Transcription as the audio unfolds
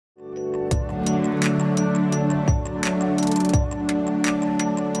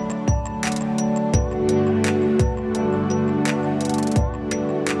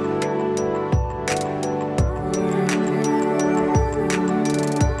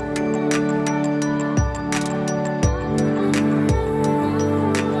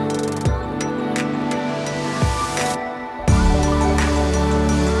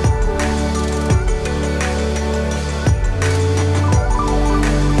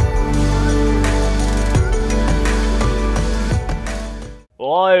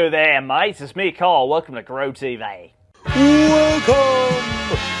Hello there, mates. It's me, Carl. Welcome to Grow TV. Welcome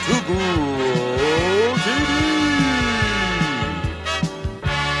to Grow TV.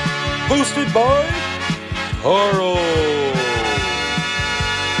 Hosted by Carl.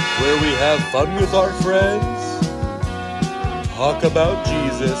 Where we have fun with our friends, talk about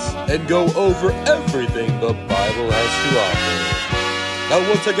Jesus, and go over everything the Bible has to offer. Now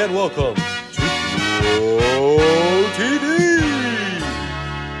once again, welcome to Grow TV.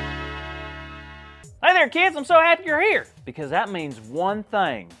 Hey there, kids. I'm so happy you're here because that means one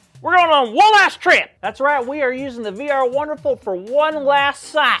thing. We're going on one last trip. That's right. We are using the VR Wonderful for one last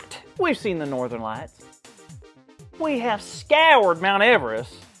sight. We've seen the Northern Lights. We have scoured Mount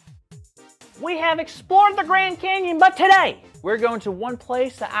Everest. We have explored the Grand Canyon, but today we're going to one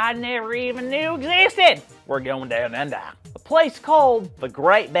place that I never even knew existed. We're going down under. A place called the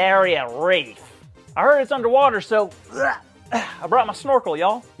Great Barrier Reef. I heard it's underwater, so I brought my snorkel,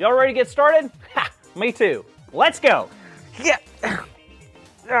 y'all. Y'all ready to get started? Ha! Me too. Let's go. Yeah.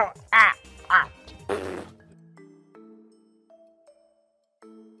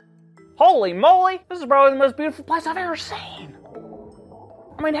 Holy moly, this is probably the most beautiful place I've ever seen.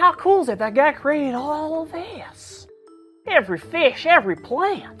 I mean, how cool is it that God created all of this? Every fish, every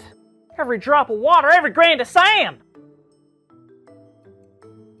plant, every drop of water, every grain of sand.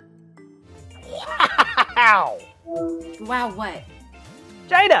 Wow. Wow, what?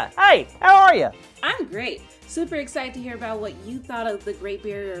 Jada, hey, how are you? I'm great. Super excited to hear about what you thought of the Great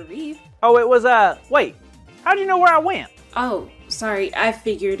Barrier Reef. Oh, it was, wait, how'd you know where I went? Oh, sorry, I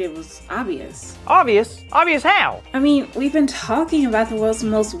figured it was obvious. Obvious? Obvious how? I mean, we've been talking about the world's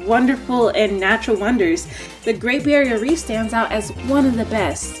most wonderful and natural wonders. The Great Barrier Reef stands out as one of the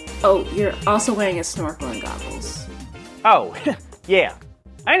best. Oh, you're also wearing a snorkel and goggles. Oh, yeah.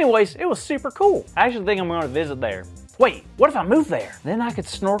 Anyways, it was super cool. I actually think I'm going to visit there. Wait, what if I move there? Then I could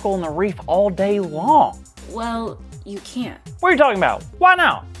snorkel in the reef all day long. Well, you can't. What are you talking about? Why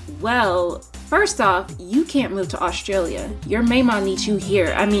not? Well, first off, you can't move to Australia. Your mama needs you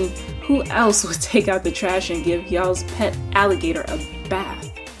here. I mean, who else would take out the trash and give y'all's pet alligator a bath?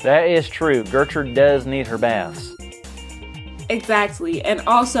 That is true. Gertrude does need her baths. Exactly. And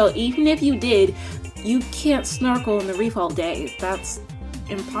also, even if you did, you can't snorkel in the reef all day. That's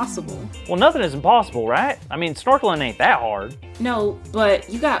impossible. Well, nothing is impossible, right? I mean, snorkeling ain't that hard. No, but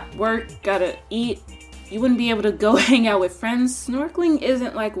you got work, gotta eat. You wouldn't be able to go hang out with friends. Snorkeling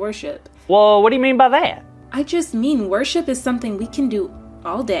isn't like worship. Well, what do you mean by that? I just mean worship is something we can do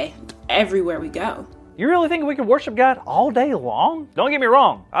all day, everywhere we go. You really think we could worship God all day long? Don't get me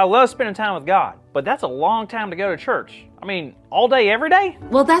wrong, I love spending time with God, but that's a long time to go to church. I mean, all day, every day?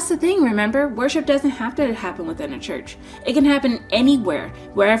 Well, that's the thing, remember? Worship doesn't have to happen within a church. It can happen anywhere.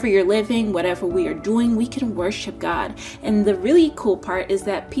 Wherever you're living, whatever we are doing, we can worship God. And the really cool part is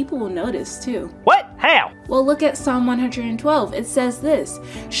that people will notice too. What? How? Well, look at Psalm 112. It says this: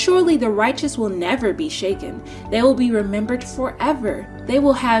 "Surely the righteous will never be shaken. They will be remembered forever. They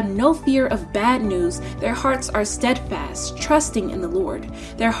will have no fear of bad news. Their hearts are steadfast, trusting in the Lord.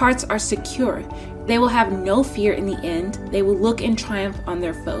 Their hearts are secure. They will have no fear in the end. They will look in triumph on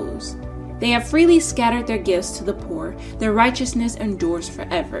their foes. They have freely scattered their gifts to the poor. Their righteousness endures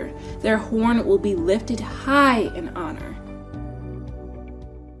forever. Their horn will be lifted high in honor."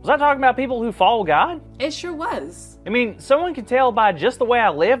 Was I talking about people who follow God? It sure was. I mean, someone can tell by just the way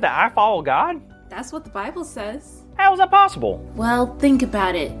I live that I follow God? That's what the Bible says. How is that possible? Well, think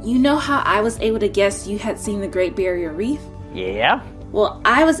about it. You know how I was able to guess you had seen the Great Barrier Reef? Yeah. Well,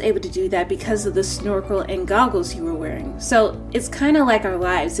 I was able to do that because of the snorkel and goggles you were wearing. So it's kind of like our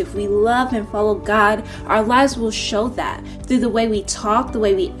lives. If we love and follow God, our lives will show that through the way we talk, the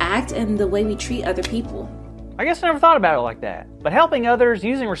way we act, and the way we treat other people. I guess I never thought about it like that. But helping others,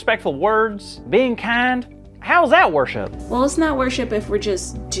 using respectful words, being kind, how is that worship? Well, it's not worship if we're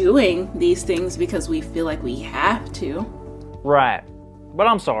just doing these things because we feel like we have to. Right. But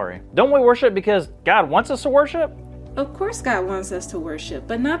I'm sorry. Don't we worship because God wants us to worship? Of course God wants us to worship,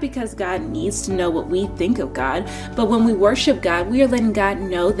 but not because God needs to know what we think of God. But when we worship God, we are letting God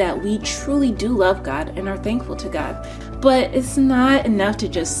know that we truly do love God and are thankful to God. But it's not enough to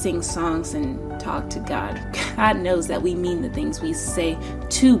just sing songs and talk to God. God knows that we mean the things we say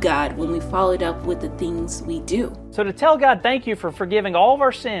to God when we follow it up with the things we do. So to tell God thank you for forgiving all of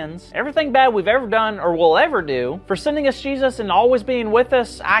our sins, everything bad we've ever done or will ever do, for sending us Jesus and always being with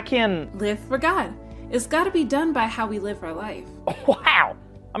us, I can live for God. It's got to be done by how we live our life. Wow!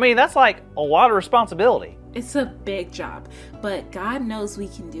 I mean, that's like a lot of responsibility. It's a big job, but God knows we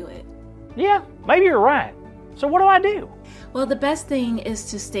can do it. Yeah, maybe you're right. So what do I do? Well, the best thing is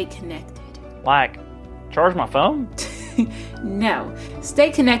to stay connected. Like, charge my phone? No, stay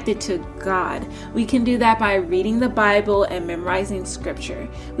connected to God. We can do that by reading the Bible and memorizing scripture.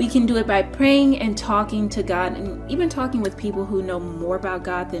 We can do it by praying and talking to God, and even talking with people who know more about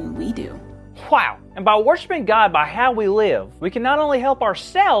God than we do. Wow! And by worshiping God by how we live, we can not only help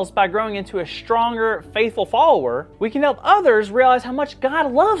ourselves by growing into a stronger, faithful follower, we can help others realize how much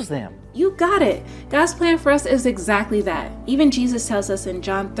God loves them. You got it. God's plan for us is exactly that. Even Jesus tells us in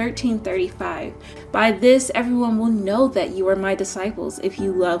John 13:35, "By this everyone will know that you are my disciples if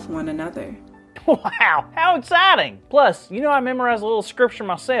you love one another." Wow, how exciting! Plus, you know I memorized a little scripture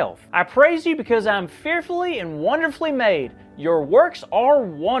myself. I praise you because I'm fearfully and wonderfully made. Your works are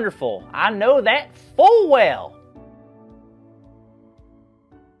wonderful. I know that full well.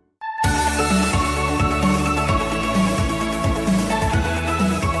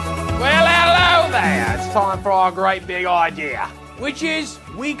 Well, hello there. It's time for our great big idea, which is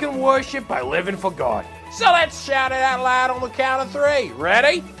we can worship by living for God. So let's shout it out loud on the count of 3.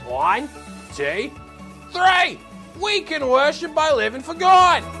 Ready? 1, 2, 3. We can worship by living for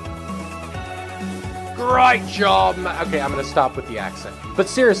God. Great job. Okay, I'm going to stop with the accent. But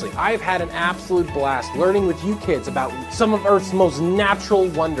seriously, I've had an absolute blast learning with you kids about some of Earth's most natural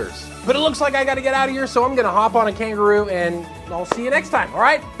wonders. But it looks like I got to get out of here, so I'm going to hop on a kangaroo and I'll see you next time. All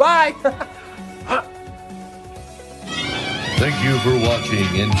right? Bye. Thank you for watching,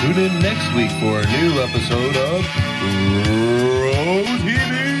 and tune in next week for a new episode of Pro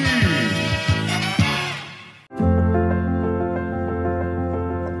TV.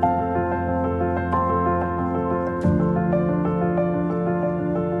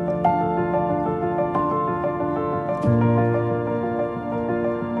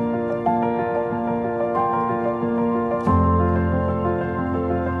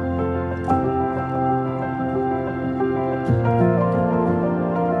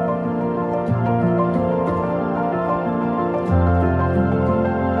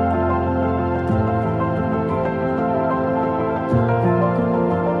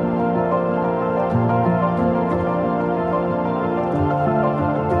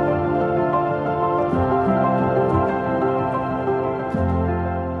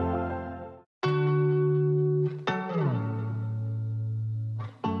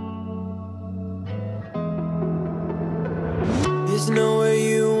 There's nowhere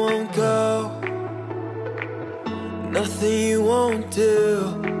you won't go, nothing you won't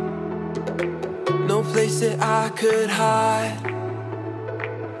do, no place that I could hide.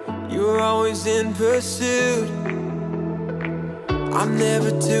 You're always in pursuit, I'm never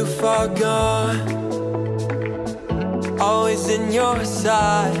too far gone, always in your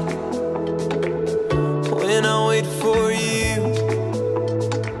side. When I wait for you,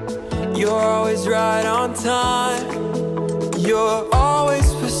 you're always right on time. You're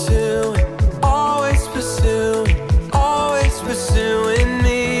always pursuing, always pursuing, always pursuing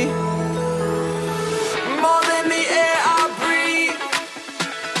me. More than the air I breathe,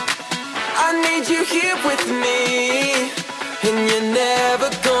 I need you here with me. And you're never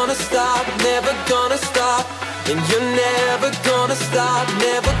gonna stop, never gonna stop. And you're never gonna stop,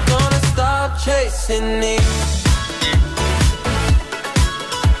 never gonna stop chasing me.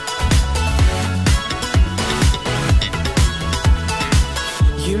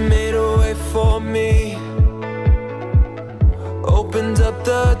 You made a way for me, opened up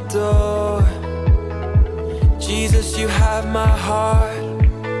the door. Jesus, you have my heart,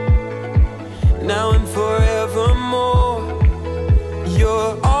 now and forevermore.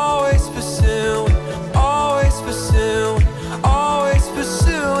 You're always pursuing, always pursuing, always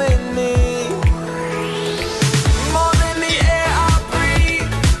pursuing me. More than the air I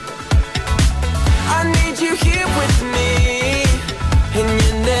breathe, I need you here with me. And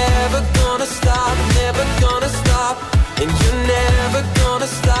you're never gonna stop, never gonna stop. And you're never gonna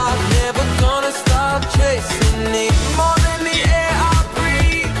stop, never gonna stop chasing me. More than the air I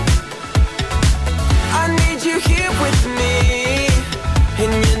breathe, I need you here with me.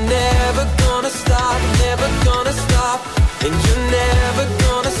 And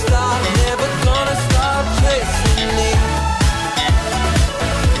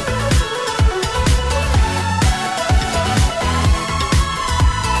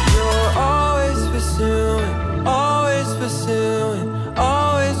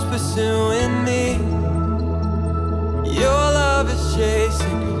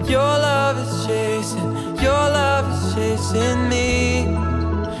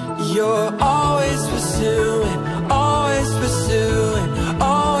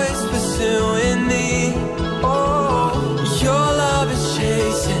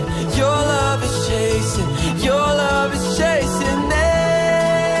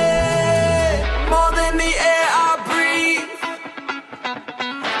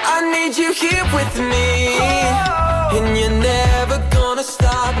with me. And you're never gonna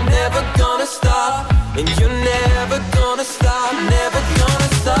stop, never gonna stop. And you're never gonna stop, never gonna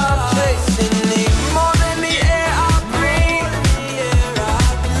stop chasing me. More than the air I breathe,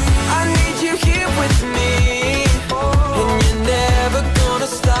 I need you here with me. And you're never gonna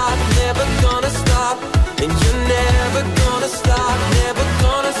stop, never gonna stop. And you're never gonna stop, never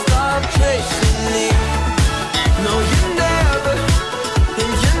gonna stop chasing me. No, you're never,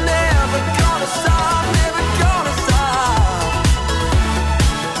 and you're never gonna stop, never gonna stop.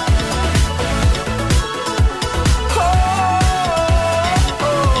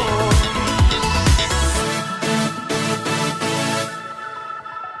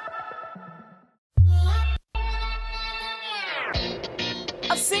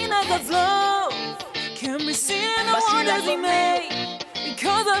 I've seen that God's love can be seen in the wonders He made.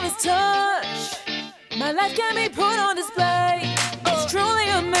 Because of His touch, my life can be put on display. It's truly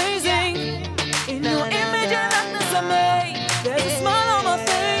amazing. In your image and likeness I made. There's a smile on my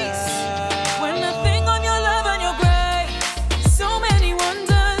face when I think on your love and your grace. So many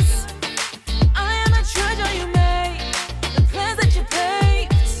wonders. I am a treasure you made. The plans that you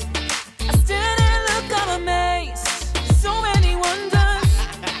paved, I stand and look, I'm amazed. So many wonders.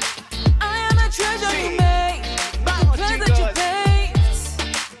 I am a treasure you made. The plans that you paved,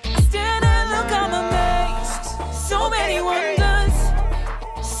 I stand and look, I'm amazed. So many wonders.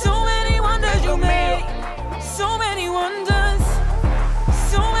 So many wonders you made. So many wonders.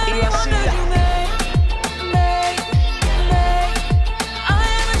 So many wonders you made. Made. I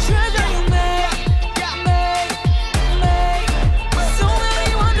am a treasure you made. Made. So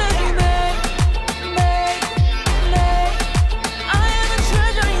many wonders you made. I am a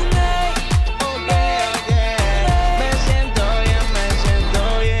treasure you made. Me siento bien, me siento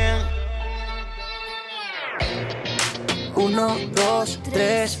bien. 1, 2,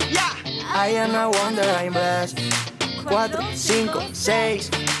 3. I am a wonder, I'm blessed. 4, 5, 6.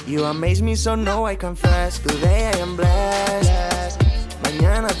 You amaze me, so no I confess. Today I am blessed.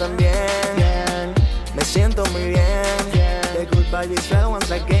 Mañana también. Me siento muy bien. The good vibes fell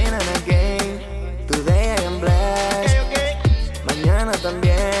once again and again. Today I am blessed. Mañana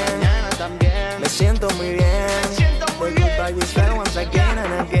también. Me siento muy bien. The good vibes fell once again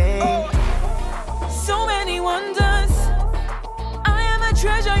and again. So many wonders. I am a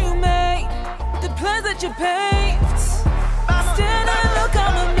treasure you made. The plans that you paved. Stand and look,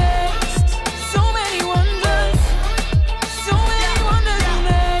 I'm amazed.